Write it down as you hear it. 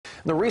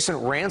The recent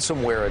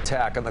ransomware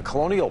attack on the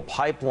Colonial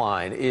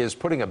Pipeline is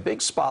putting a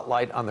big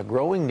spotlight on the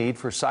growing need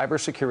for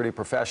cybersecurity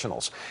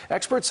professionals.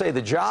 Experts say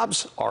the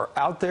jobs are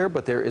out there,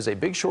 but there is a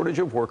big shortage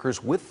of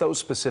workers with those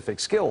specific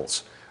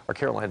skills. Our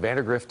Caroline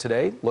Vandergrift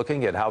today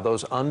looking at how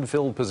those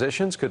unfilled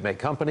positions could make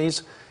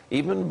companies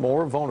even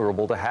more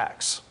vulnerable to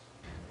hacks.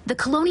 The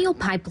Colonial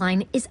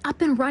Pipeline is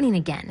up and running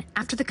again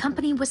after the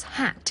company was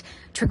hacked,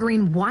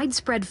 triggering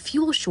widespread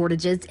fuel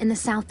shortages in the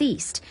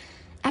southeast.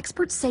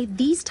 Experts say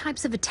these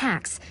types of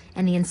attacks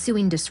and the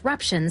ensuing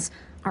disruptions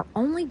are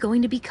only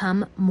going to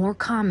become more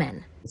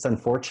common. It's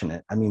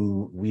unfortunate. I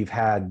mean, we've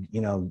had,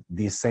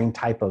 these same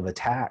type of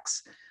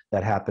attacks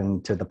that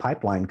happened to the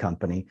pipeline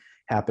company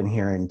happen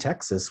here in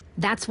Texas.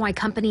 That's why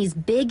companies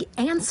big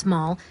and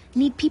small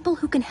need people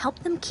who can help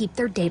them keep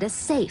their data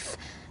safe.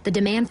 The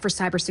demand for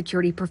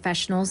cybersecurity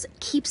professionals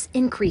keeps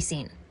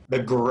increasing.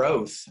 The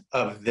growth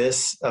of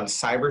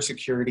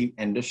cybersecurity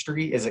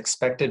industry is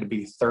expected to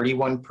be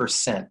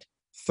 31%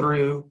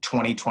 through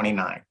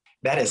 2029.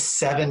 That is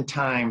 7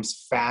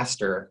 times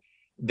faster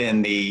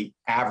than the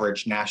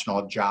average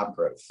national job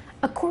growth.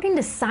 According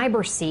to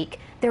CyberSeek,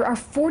 there are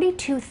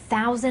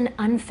 42,000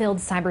 unfilled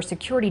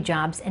cybersecurity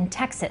jobs in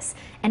Texas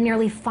and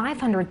nearly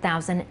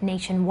 500,000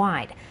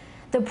 nationwide.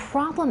 The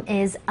problem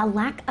is a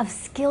lack of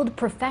skilled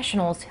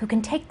professionals who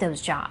can take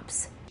those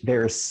jobs.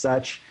 There's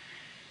such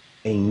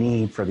a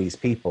need for these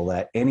people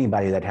that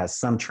anybody that has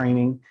some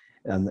training,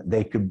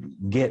 they could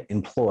get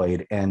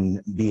employed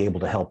and be able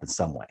to help in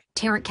some way.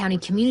 Tarrant County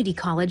Community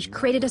College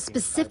created a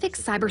specific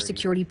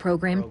cybersecurity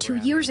program 2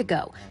 years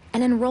ago,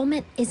 and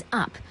enrollment is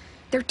up.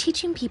 They're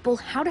teaching people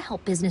how to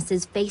help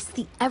businesses face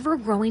the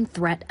ever-growing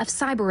threat of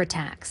cyber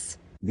attacks.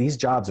 These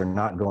jobs are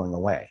not going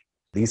away.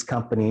 These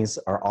companies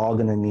are all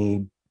going to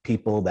need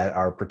people that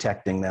are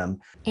protecting them.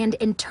 And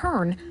in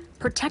turn,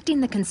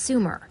 protecting the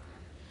consumer.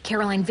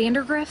 Caroline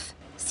Vandergrift,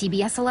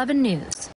 CBS 11 News.